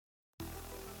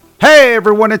Hey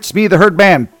everyone, it's me, the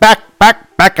Herdman, back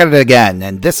at it again.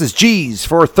 And this is G's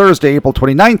for Thursday, April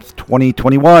 29th,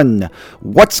 2021.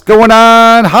 What's going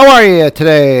on? How are you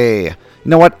today? You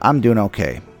know what? I'm doing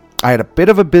okay. I had a bit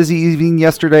of a busy evening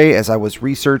yesterday as I was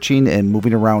researching and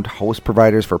moving around host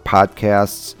providers for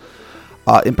podcasts.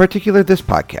 In particular, this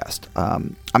podcast.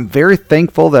 I'm very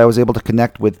thankful that I was able to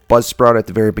connect with Buzzsprout at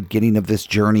the very beginning of this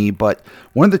journey, but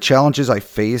one of the challenges I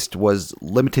faced was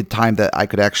limited time that I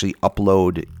could actually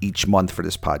upload each month for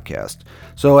this podcast.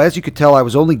 So as you could tell, I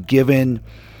was only given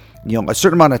a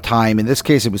certain amount of time. In this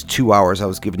case, it was 2 hours I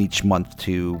was given each month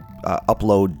to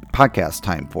upload podcast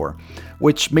time for,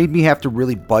 which made me have to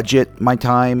really budget my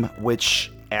time,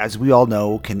 which, as we all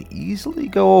know, can easily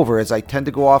go over as I tend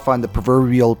to go off on the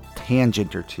proverbial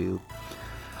tangent or two.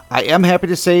 I am happy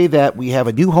to say that we have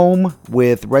a new home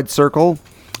with Red Circle,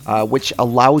 which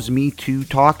allows me to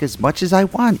talk as much as I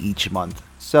want each month.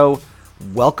 So,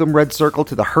 welcome Red Circle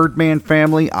to the Herdman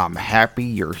family. I'm happy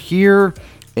you're here,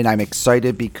 and I'm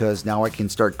excited because now I can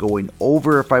start going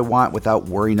over if I want without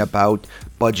worrying about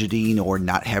budgeting or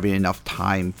not having enough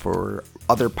time for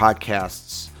other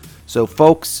podcasts. So,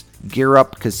 folks, gear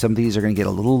up because some of these are going to get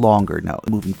a little longer now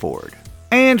moving forward.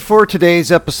 And for today's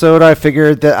episode, I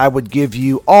figured that I would give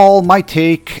you all my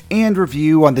take and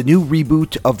review on the new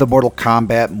reboot of the Mortal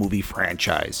Kombat movie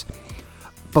franchise.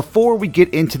 Before we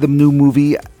get into the new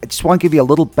movie, I just want to give you a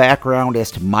little background as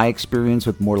to my experience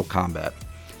with Mortal Kombat.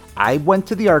 I went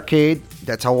to the arcade,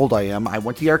 that's how old I am, I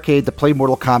went to the arcade to play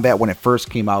Mortal Kombat when it first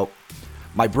came out.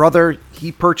 My brother,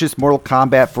 he purchased Mortal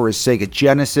Kombat for his Sega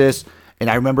Genesis, and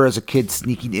I remember as a kid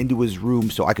sneaking into his room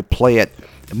so I could play it,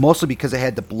 mostly because it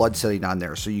had the blood setting on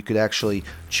there. So you could actually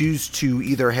choose to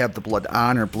either have the blood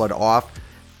on or blood off.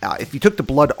 If you took the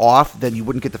blood off, then you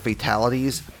wouldn't get the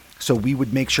fatalities. So we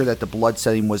would make sure that the blood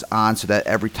setting was on so that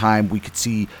every time we could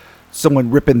see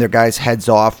someone ripping their guys' heads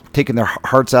off, taking their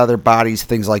hearts out of their bodies,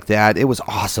 things like that. It was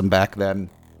awesome back then.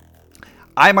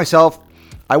 I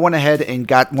went ahead and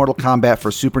got Mortal Kombat for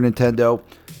Super Nintendo,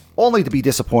 only to be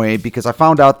disappointed because I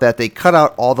found out that they cut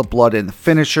out all the blood in the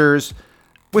finishers,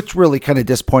 which really kind of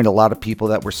disappointed a lot of people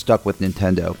that were stuck with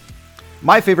Nintendo.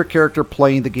 My favorite character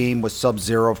playing the game was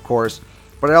Sub-Zero, of course,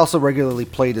 but I also regularly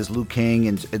played as Liu Kang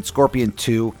and Scorpion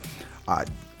 2.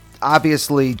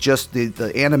 Obviously, just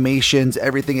the animations,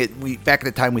 everything, back at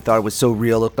the time we thought it was so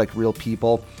real, looked like real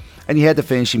people. And you had the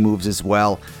finishing moves as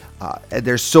well. And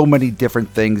there's so many different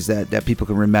things that people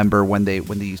can remember when they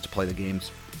used to play the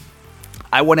games.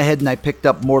 I went ahead and I picked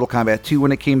up Mortal Kombat 2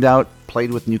 when it came out,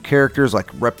 played with new characters like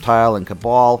Reptile and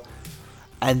Cabal,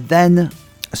 and then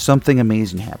something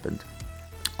amazing happened.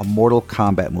 A Mortal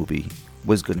Kombat movie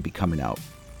was going to be coming out.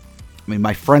 I mean,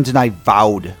 my friends and I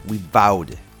vowed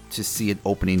to see it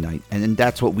opening night, and then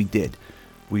that's what we did.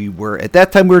 At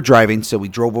that time we were driving, so we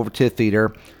drove over to the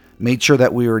theater, made sure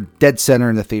that we were dead center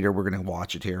in the theater. We're going to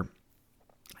watch it here.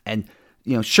 And,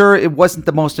 sure, it wasn't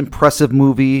the most impressive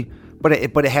movie, but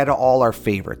it had all our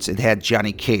favorites. It had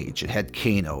Johnny Cage, it had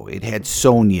Kano, it had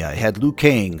Sonya, it had Liu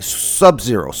Kang,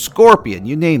 Sub-Zero, Scorpion,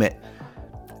 you name it.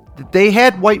 They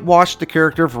had whitewashed the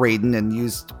character of Raiden and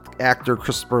used actor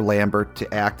Christopher Lambert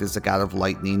to act as the God of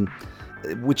Lightning,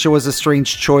 which was a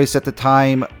strange choice at the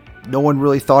time. No one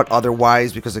really thought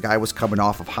otherwise because the guy was coming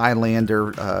off of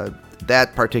Highlander,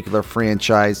 that particular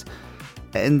franchise,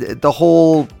 and the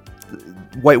whole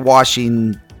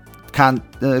whitewashing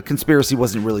conspiracy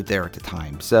wasn't really there at the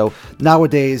time. So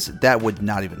nowadays that would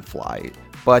not even fly.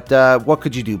 But what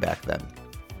could you do back then?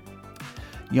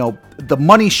 The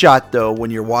money shot though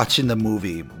when you're watching the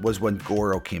movie was when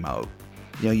Goro came out.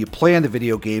 You play on the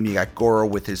video game, you got Goro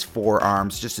with his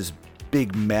forearms, just his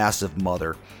big massive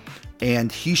mother, and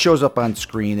he shows up on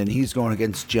screen and he's going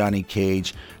against Johnny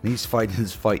Cage and he's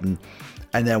fighting,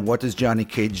 and then what does Johnny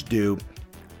Cage do?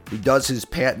 He does his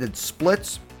patented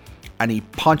splits and he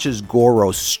punches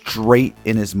Goro straight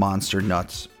in his monster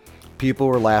nuts. People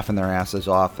were laughing their asses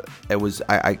off.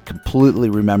 I completely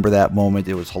remember that moment.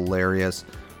 It was hilarious.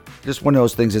 Just one of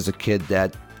those things as a kid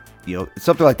that,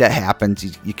 something like that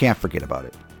happens, you can't forget about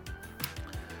it.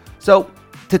 So,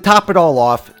 to top it all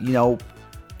off,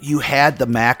 you had the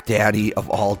Mac Daddy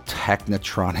of all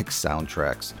Technotronic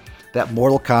soundtracks. That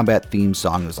Mortal Kombat theme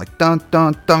song was like dun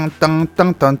dun dun dun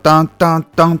dun dun dun dun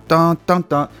dun dun dun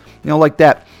dun, like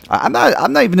that. I'm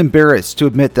not even embarrassed to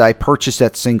admit that I purchased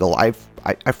that single. I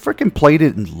freaking played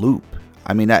it in loop.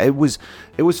 I mean, it was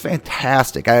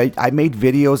fantastic. I made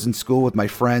videos in school with my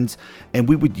friends, and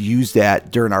we would use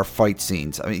that during our fight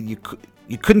scenes. I mean,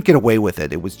 you couldn't get away with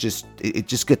it. It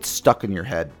just gets stuck in your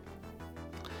head.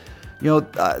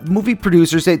 Movie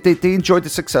producers, they enjoyed the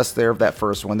success there of that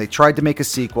first one. They tried to make a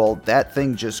sequel. That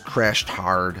thing just crashed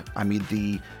hard. I mean,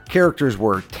 the characters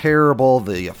were terrible.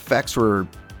 The effects were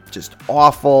just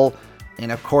awful.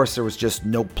 And of course, there was just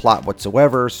no plot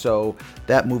whatsoever. So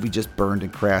that movie just burned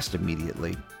and crashed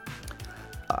immediately.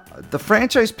 The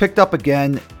franchise picked up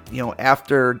again,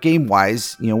 after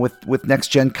game-wise, with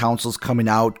next-gen consoles coming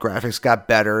out, graphics got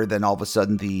better. Then all of a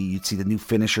sudden, you'd see the new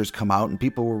finishers come out, and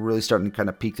people were really starting to kind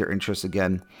of pique their interest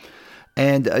again.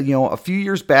 And, a few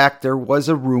years back, there was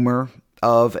a rumor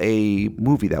of a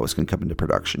movie that was going to come into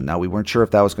production. Now, we weren't sure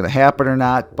if that was going to happen or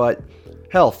not, but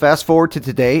hell, fast forward to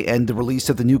today and the release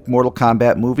of the new Mortal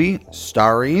Kombat movie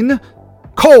starring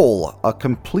Cole, a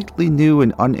completely new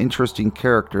and uninteresting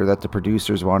character that the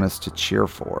producers want us to cheer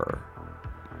for.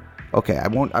 Okay, I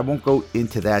won't go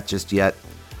into that just yet.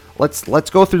 Let's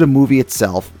go through the movie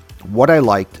itself, what I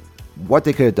liked, what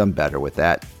they could have done better with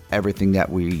that, everything that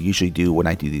we usually do when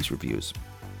I do these reviews.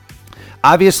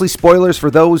 Obviously, spoilers for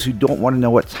those who don't want to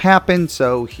know what's happened,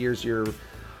 so here's your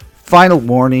final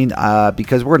warning,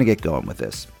 because we're going to get going with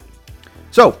this.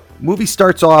 So, movie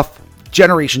starts off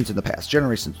generations in the past,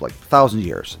 generations like 1,000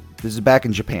 years. This is back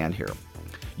in Japan here.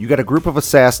 You got a group of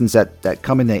assassins that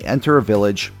come in, they enter a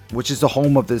village, which is the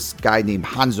home of this guy named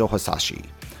Hanzo Hasashi,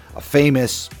 a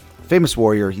famous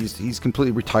warrior. He's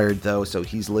completely retired though, so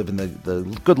he's living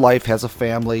the good life, has a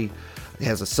family,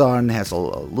 has a son, has a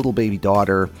little baby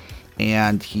daughter,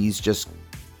 and he's just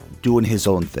doing his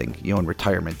own thing, in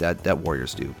retirement that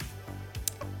warriors do.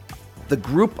 The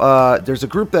group, there's a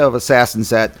group of assassins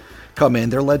that come in.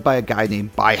 They're led by a guy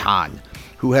named Baihan,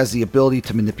 who has the ability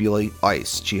to manipulate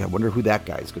ice. Gee, I wonder who that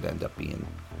guy's going to end up being.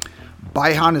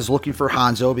 Baihan is looking for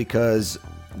Hanzo because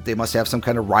they must have some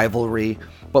kind of rivalry,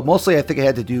 but mostly I think it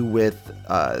had to do with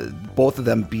both of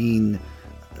them being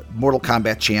Mortal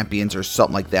Kombat champions or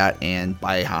something like that, and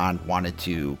Baihan wanted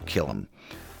to kill him.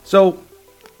 So,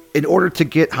 in order to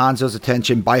get Hanzo's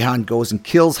attention, Baihan goes and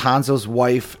kills Hanzo's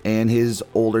wife and his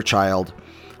older child.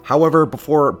 However,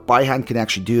 before Baihan can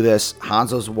actually do this,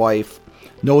 Hanzo's wife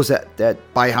knows that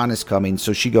Baihan is coming,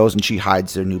 so she goes and she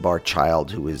hides their newborn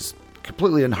child, who is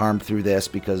completely unharmed through this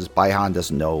because Baihan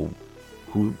doesn't know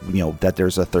that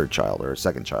there's a third child or a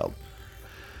second child.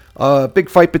 A big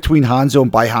fight between Hanzo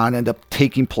and Baihan end up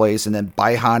taking place, and then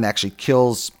Baihan actually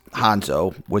kills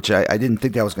Hanzo, which I didn't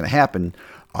think that was going to happen,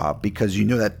 because you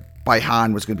knew that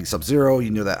Baihan was going to be Sub-Zero,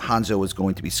 you knew that Hanzo was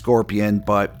going to be Scorpion,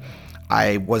 but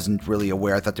I wasn't really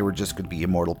aware. I thought they were just going to be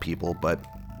immortal people, but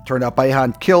turned out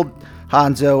Baihan killed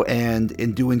Hanzo, and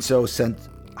in doing so sent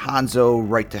Hanzo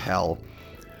right to hell.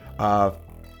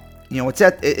 It's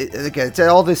at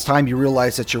all this time you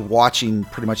realize that you're watching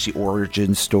pretty much the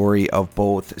origin story of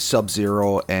both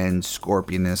Sub-Zero and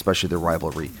Scorpion, and especially their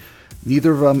rivalry.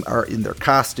 Neither of them are in their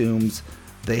costumes.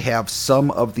 They have some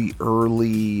of the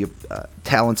early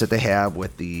talents that they have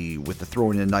with the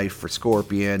throwing a knife for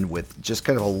Scorpion, with just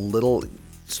kind of a little.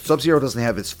 Sub-Zero doesn't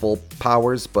have its full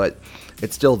powers, but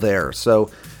it's still there.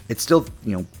 So it's still,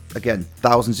 again,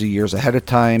 thousands of years ahead of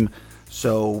time.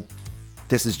 So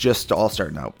this is just all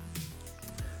starting out.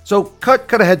 So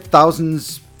cut ahead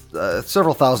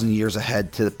several thousand years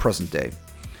ahead to the present day.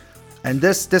 And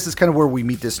this is kind of where we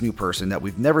meet this new person that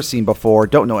we've never seen before,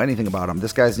 don't know anything about him.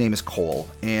 This guy's name is Cole,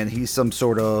 and he's some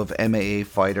sort of MMA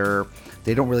fighter.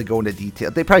 They don't really go into detail.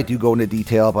 They probably do go into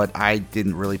detail, but I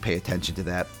didn't really pay attention to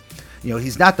that.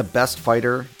 He's not the best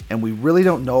fighter, and we really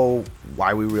don't know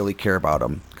why we really care about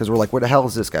him, because we're like, where the hell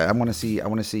is this guy? I want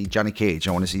to see Johnny Cage.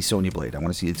 I want to see Sonya Blade. I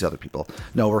want to see these other people.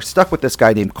 No, we're stuck with this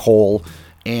guy named Cole,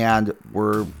 and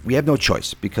we have no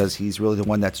choice because he's really the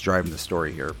one that's driving the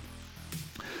story here.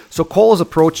 So Cole is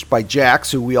approached by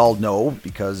Jax, who we all know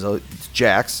because it's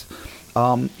Jax.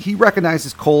 He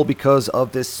recognizes Cole because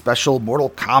of this special Mortal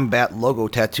Kombat logo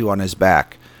tattoo on his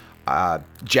back.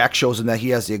 Jax shows him that he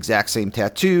has the exact same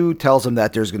tattoo, tells him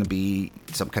that there's going to be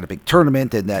some kind of big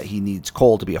tournament and that he needs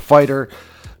Cole to be a fighter.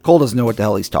 Cole doesn't know what the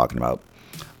hell he's talking about.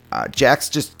 Jax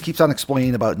just keeps on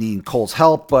explaining about needing Cole's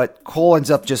help, but Cole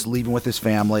ends up just leaving with his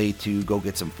family to go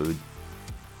get some food.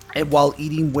 And while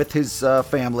eating with his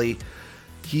family,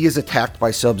 he is attacked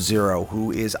by Sub-Zero,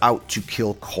 who is out to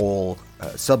kill Cole.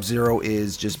 Sub-Zero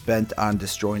is just bent on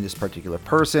destroying this particular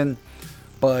person,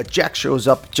 but Jax shows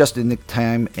up just in nick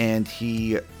time, and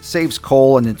he saves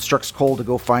Cole and instructs Cole to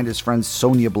go find his friend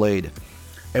Sonya Blade.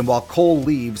 And while Cole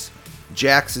leaves,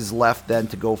 Jax is left then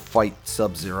to go fight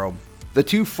Sub-Zero. The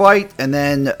two fight, and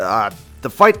then the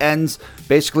fight ends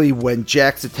basically when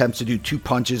Jax attempts to do two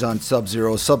punches on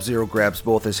Sub-Zero. Sub-Zero grabs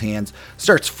both his hands,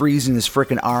 starts freezing his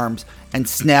freaking arms, and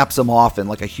snaps them off in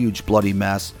like a huge bloody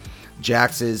mess.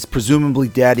 Jax is presumably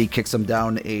dead. He kicks him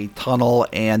down a tunnel,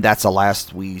 and that's the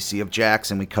last we see of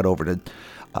Jax, and we cut over to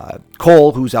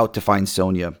Cole, who's out to find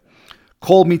Sonya.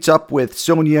 Cole meets up with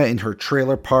Sonya in her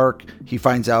trailer park. He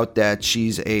finds out that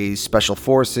she's a Special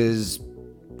Forces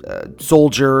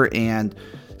soldier, and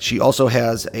she also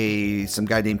has some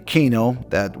guy named Kano,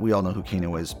 that we all know who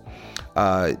Kano is,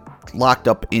 locked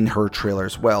up in her trailer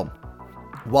as well.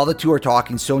 While the two are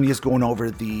talking, Sonya's going over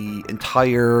the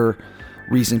entire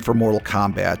reason for Mortal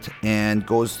Kombat and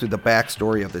goes through the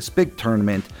backstory of this big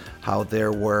tournament, how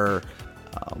there were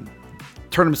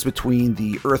tournaments between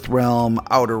the Earth Realm,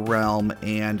 Outer Realm,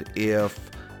 and if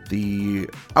the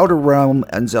Outer Realm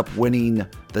ends up winning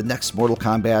the next Mortal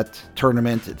Kombat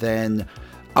tournament, then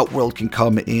Outworld can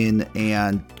come in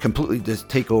and completely just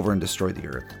take over and destroy the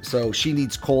Earth. So she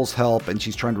needs Cole's help, and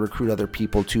she's trying to recruit other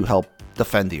people to help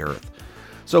defend the Earth.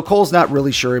 So Cole's not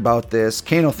really sure about this.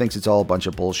 Kano thinks it's all a bunch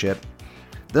of bullshit.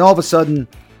 Then all of a sudden,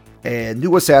 a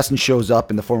new assassin shows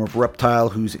up in the form of Reptile,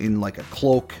 who's in like a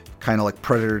cloak, kind of like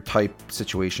Predator type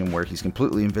situation where he's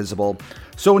completely invisible.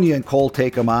 Sonya and Cole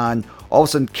take him on. All of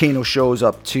a sudden, Kano shows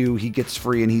up too. He gets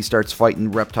free and he starts fighting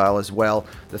Reptile as well.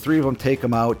 The three of them take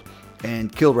him out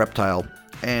and kill Reptile.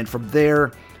 And from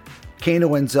there,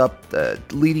 Kano ends up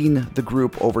leading the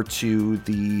group over to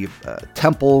the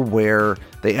temple where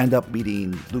they end up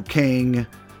meeting Liu Kang,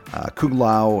 Kung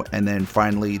Lao, and then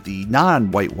finally the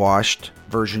non-whitewashed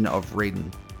version of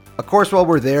Raiden. Of course, while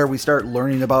we're there, we start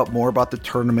learning more about the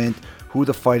tournament, who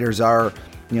the fighters are.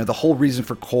 You know, the whole reason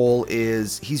for Cole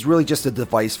is he's really just a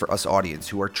device for us audience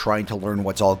who are trying to learn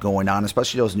what's all going on,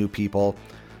 especially those new people,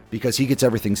 because he gets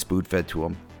everything spoon-fed to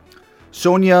him.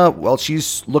 Sonya, well,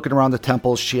 she's looking around the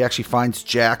temple. She actually finds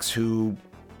Jax, who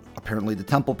apparently the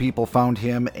temple people found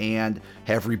him and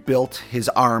have rebuilt his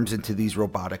arms into these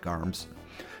robotic arms.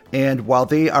 And while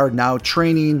they are now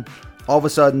training, all of a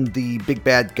sudden the big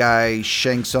bad guy,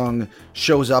 Shang Tsung,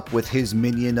 shows up with his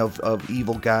minion of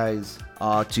evil guys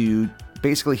to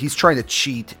basically, he's trying to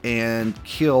cheat and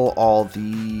kill all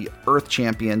the Earth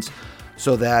champions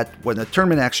so that when the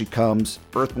tournament actually comes,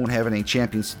 Earth won't have any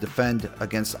champions to defend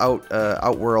against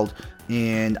Outworld,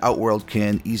 and Outworld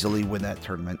can easily win that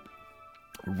tournament.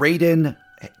 Raiden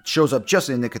shows up just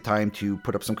in the nick of time to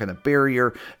put up some kind of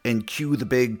barrier and cue the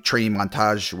big training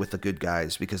montage with the good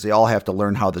guys, because they all have to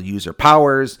learn how to use their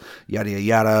powers, yada,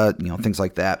 yada, yada, things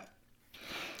like that.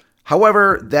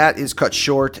 However, that is cut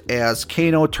short as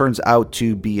Kano turns out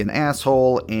to be an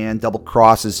asshole and double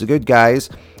crosses the good guys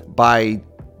by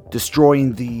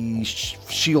destroying the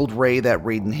shield ray that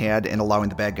Raiden had and allowing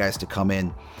the bad guys to come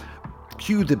in.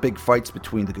 Cue the big fights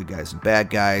between the good guys and bad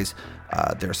guys.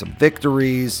 There are some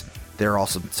victories. There are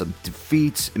also some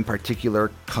defeats. In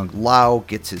particular, Kung Lao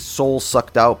gets his soul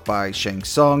sucked out by Shang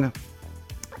Tsung.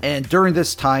 And during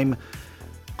this time,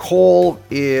 Cole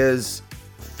is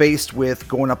faced with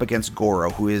going up against Goro,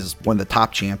 who is one of the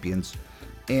top champions.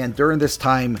 And during this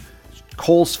time,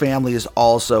 Cole's family is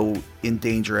also in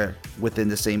danger within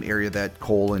the same area that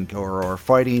Cole and Goro are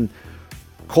fighting.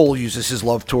 Cole uses his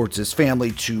love towards his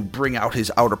family to bring out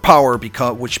his outer power,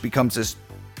 which becomes this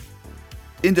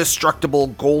indestructible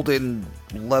golden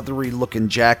leathery looking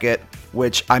jacket,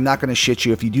 which I'm not going to shit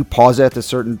you. If you do pause it at a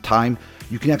certain time,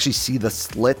 you can actually see the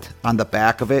slit on the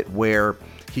back of it where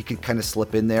he could kind of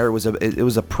slip in there. It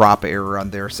was a prop error on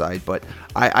their side, but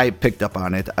I picked up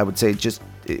on it. I would say just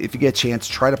if you get a chance,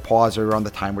 try to pause it around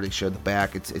the time where they showed the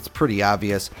back. It's pretty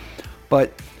obvious,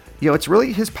 but it's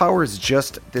really his power is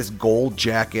just this gold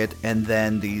jacket and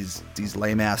then these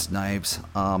lame ass knives.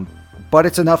 But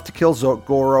it's enough to kill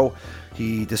Goro.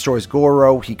 He destroys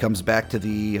Goro. He comes back to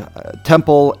the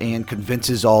temple and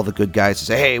convinces all the good guys to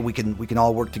say, "Hey, we can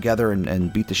all work together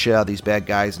and beat the shit out of these bad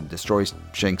guys," and destroys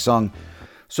Shang Tsung.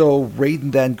 So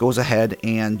Raiden then goes ahead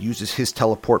and uses his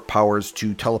teleport powers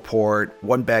to teleport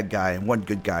one bad guy and one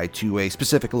good guy to a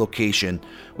specific location,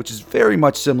 which is very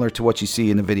much similar to what you see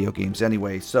in the video games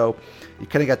anyway. So you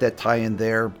kind of got that tie-in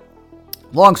there.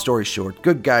 Long story short,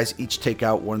 good guys each take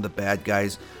out one of the bad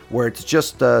guys, where it's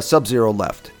just Sub-Zero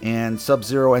left. And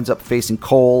Sub-Zero ends up facing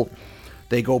Cole.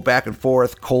 They go back and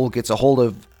forth. Sub-Zero gets a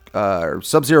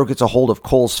hold of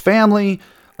Cole's family.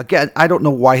 Again, I don't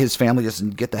know why his family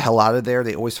doesn't get the hell out of there.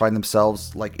 They always find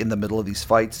themselves like in the middle of these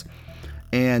fights.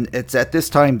 And it's at this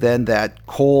time then that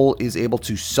Cole is able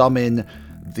to summon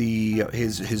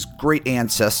his great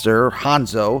ancestor,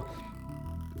 Hanzo,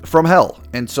 from hell.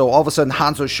 And so all of a sudden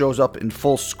Hanzo shows up in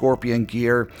full Scorpion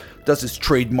gear, does his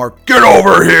trademark "get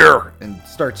over here" and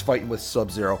starts fighting with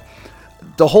Sub-Zero.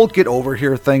 The whole "get over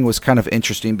here" thing was kind of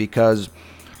interesting because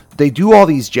they do all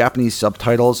these Japanese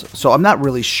subtitles, so I'm not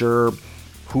really sure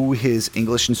who his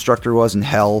English instructor was in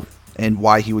hell and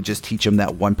why he would just teach him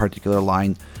that one particular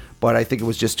line. But I think it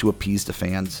was just to appease the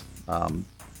fans,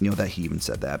 that he even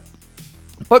said that.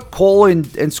 But Cole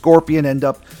and Scorpion end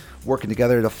up working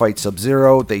together to fight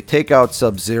Sub-Zero. They take out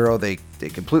Sub-Zero. They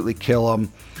completely kill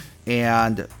him.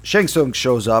 And Shang Tsung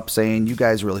shows up saying, you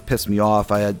guys really pissed me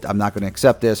off. I'm not going to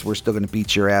accept this. We're still going to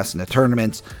beat your ass in the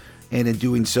tournaments. And in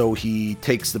doing so, he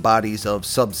takes the bodies of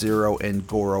Sub-Zero and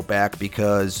Goro back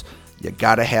because you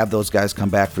got to have those guys come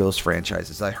back for those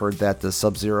franchises. I heard that the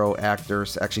Sub-Zero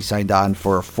actors actually signed on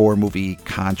for a 4-movie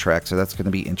contract. So that's going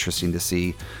to be interesting to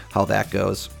see how that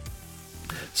goes.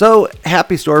 So,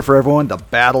 happy story for everyone. The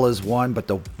battle is won, but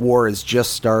the war is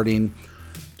just starting.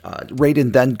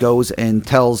 Raiden then goes and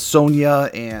tells Sonya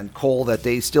and Cole that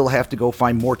they still have to go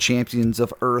find more champions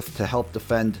of Earth to help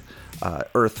defend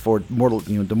Earth for the Mortal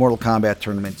Kombat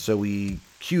tournament. So we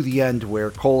cue the end where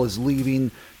Cole is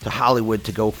leaving to Hollywood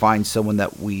to go find someone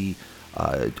that we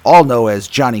all know as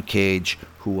Johnny Cage,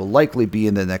 who will likely be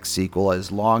in the next sequel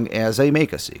as long as they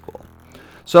make a sequel.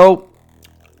 So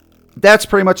that's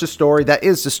pretty much the story. That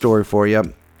is the story for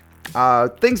you.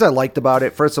 Things I liked about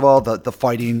it. First of all, the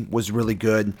fighting was really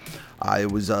good.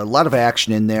 It was a lot of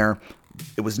action in there.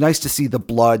 It was nice to see the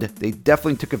blood. They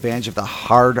definitely took advantage of the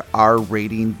hard R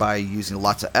rating by using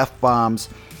lots of F-bombs,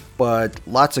 but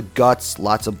lots of guts,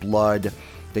 lots of blood.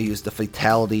 They used the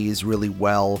fatalities really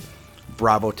well.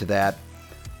 Bravo to that.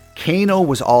 Kano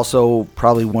was also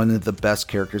probably one of the best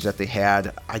characters that they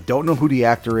had. I don't know who the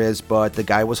actor is, but the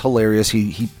guy was hilarious.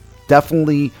 He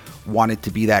definitely wanted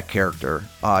to be that character.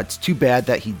 It's too bad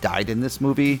that he died in this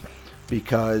movie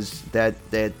because that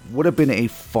would have been a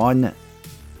fun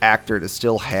actor to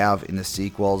still have in the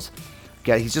sequels.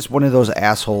 Yeah, he's just one of those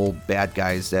asshole bad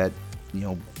guys that,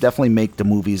 definitely make the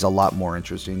movies a lot more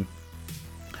interesting.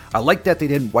 I like that they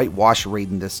didn't whitewash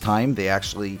Raiden this time. They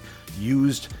actually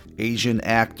used Asian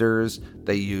actors.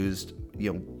 They used,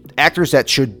 actors that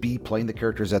should be playing the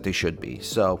characters that they should be.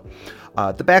 So,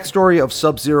 the backstory of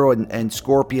Sub-Zero and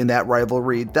Scorpion, that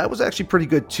rivalry, that was actually pretty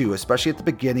good too, especially at the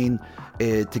beginning,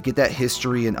 to get that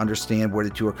history and understand where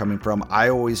the two are coming from. I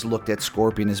always looked at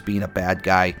Scorpion as being a bad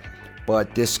guy,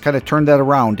 but this kind of turned that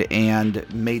around and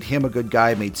made him a good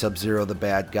guy, made Sub-Zero the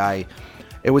bad guy.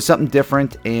 It was something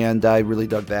different, and I really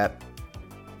dug that.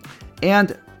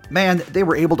 And, man, they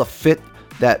were able to fit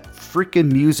that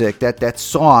freaking music, that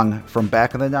song from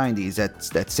back in the 90s,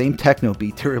 that same techno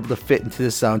beat, they were able to fit into the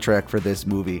soundtrack for this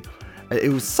movie.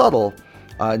 It was subtle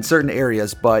in certain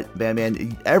areas, but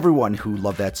man, everyone who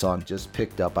loved that song just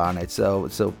picked up on it. So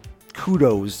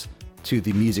kudos to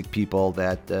the music people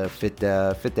that fit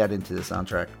that into the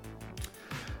soundtrack.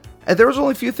 And there was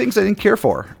only a few things I didn't care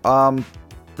for.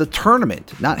 The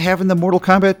tournament, not having the Mortal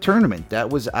Kombat tournament, that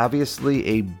was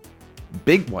obviously a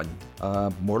big one.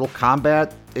 Mortal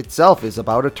Kombat itself is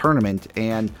about a tournament,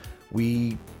 and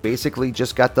we basically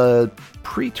just got the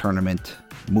pre-tournament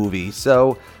movie.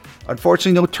 So,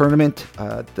 unfortunately, no tournament.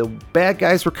 The bad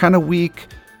guys were kind of weak.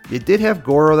 You did have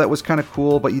Goro that was kind of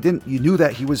cool, but you knew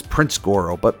that he was Prince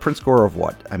Goro. But Prince Goro of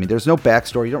what? I mean, there's no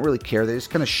backstory. You don't really care. They just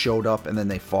kind of showed up and then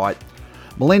they fought.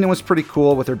 Mileena was pretty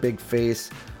cool with her big face.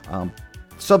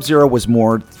 Sub-Zero was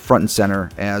more front and center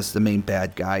as the main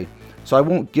bad guy. So I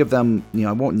won't give them,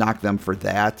 I won't knock them for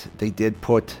that. They did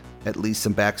put at least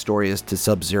some backstory as to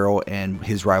Sub-Zero and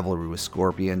his rivalry with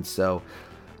Scorpion. So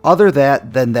other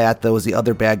than that, those the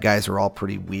other bad guys are all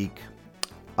pretty weak.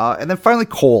 And then finally,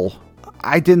 Cole.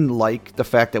 I didn't like the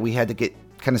fact that we had to get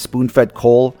kind of spoon-fed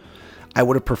Cole. I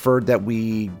would have preferred that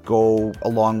we go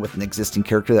along with an existing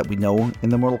character that we know in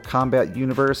the Mortal Kombat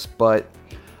universe. But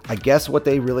I guess what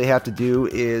they really have to do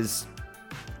is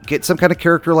get some kind of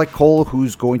character like Cole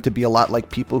who's going to be a lot like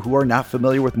people who are not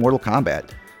familiar with Mortal Kombat.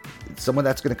 Someone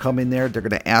that's going to come in there, they're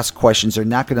going to ask questions, they're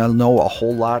not going to know a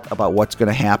whole lot about what's going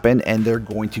to happen, and they're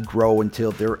going to grow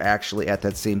until they're actually at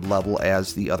that same level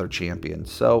as the other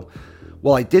champions. So,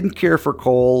 while I didn't care for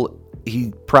Cole,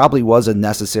 he probably was a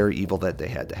necessary evil that they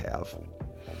had to have.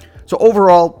 So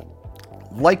overall,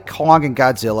 like Kong and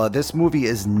Godzilla, this movie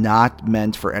is not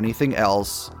meant for anything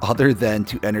else other than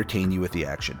to entertain you with the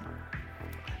action.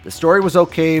 The story was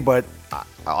okay, but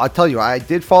I'll tell you, I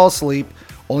did fall asleep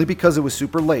only because it was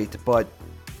super late. But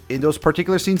in those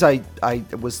particular scenes I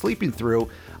was sleeping through,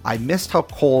 I missed how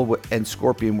Cole and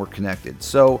Scorpion were connected.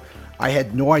 So I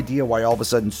had no idea why all of a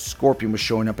sudden Scorpion was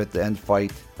showing up at the end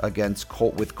fight against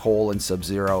Cole and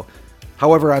Sub-Zero.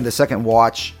 However, on the second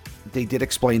watch, they did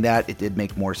explain that. It did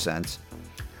make more sense.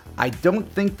 I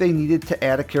don't think they needed to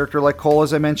add a character like Cole,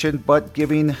 as I mentioned, but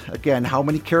given, again, how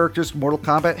many characters Mortal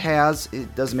Kombat has,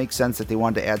 it does make sense that they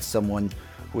wanted to add someone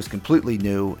who is completely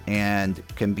new and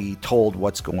can be told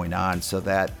what's going on so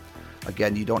that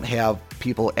Again, you don't have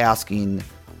people asking,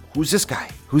 who's this guy?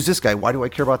 Who's this guy? Why do I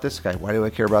care about this guy? Why do I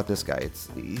care about this guy?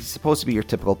 He's supposed to be your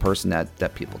typical person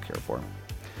that people care for.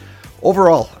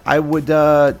 Overall,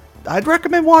 I'd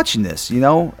recommend watching this.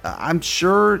 I'm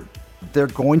sure they're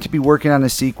going to be working on a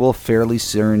sequel fairly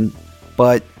soon,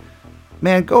 but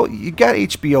man, you got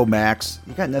HBO Max.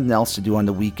 You got nothing else to do on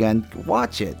the weekend.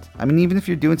 Watch it. I mean, even if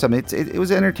you're doing something, it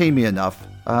was entertaining me enough.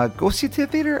 Go see it to the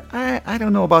theater. I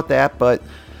don't know about that, but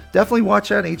definitely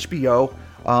watch it on HBO.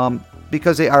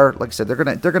 Because they are, like I said,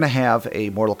 they're gonna have a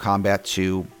Mortal Kombat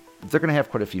 2. They're gonna have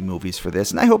quite a few movies for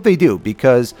this, and I hope they do,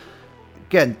 because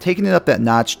again, taking it up that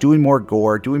notch, doing more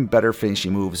gore, doing better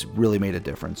finishing moves really made a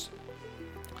difference.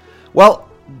 Well,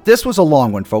 this was a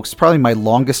long one, folks. It's probably my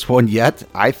longest one yet.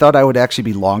 I thought I would actually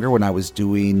be longer when I was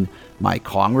doing my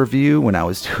Kong review, when I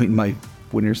was doing my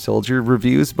Winter Soldier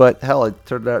reviews, but hell, it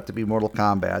turned out to be Mortal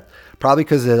Kombat, probably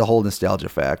because of the whole nostalgia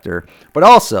factor, but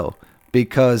also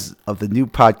because of the new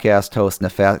podcast host and the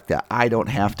fact that I don't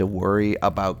have to worry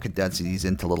about condensing these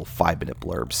into little 5-minute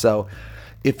blurbs. So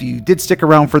if you did stick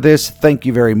around for this, thank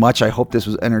you very much. I hope this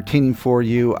was entertaining for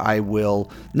you. I will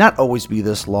not always be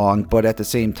this long, but at the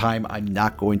same time, I'm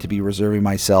not going to be reserving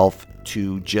myself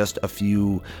to just a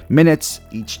few minutes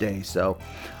each day. So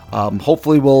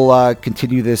hopefully we'll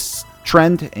continue this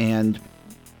trend and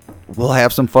we'll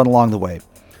have some fun along the way.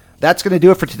 That's going to do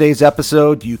it for today's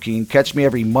episode. You can catch me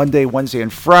every Monday, Wednesday,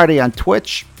 and Friday on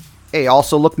Twitch. Hey,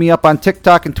 also look me up on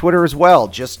TikTok and Twitter as well.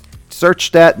 Just search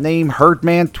that name,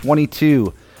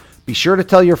 Herdman22. Be sure to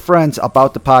tell your friends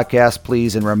about the podcast,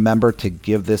 please, and remember to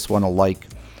give this one a like.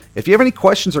 If you have any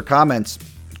questions or comments,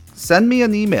 send me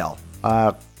an email.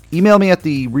 Email me at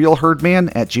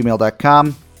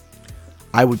therealherdman@gmail.com.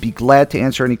 I would be glad to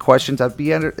answer any questions. I'd be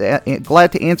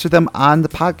glad to answer them on the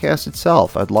podcast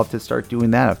itself. I'd love to start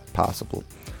doing that if possible.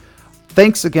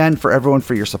 Thanks again for everyone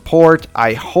for your support.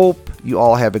 I hope you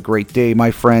all have a great day,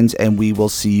 my friends, and we will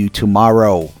see you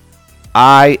tomorrow.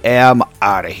 I am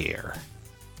out of here.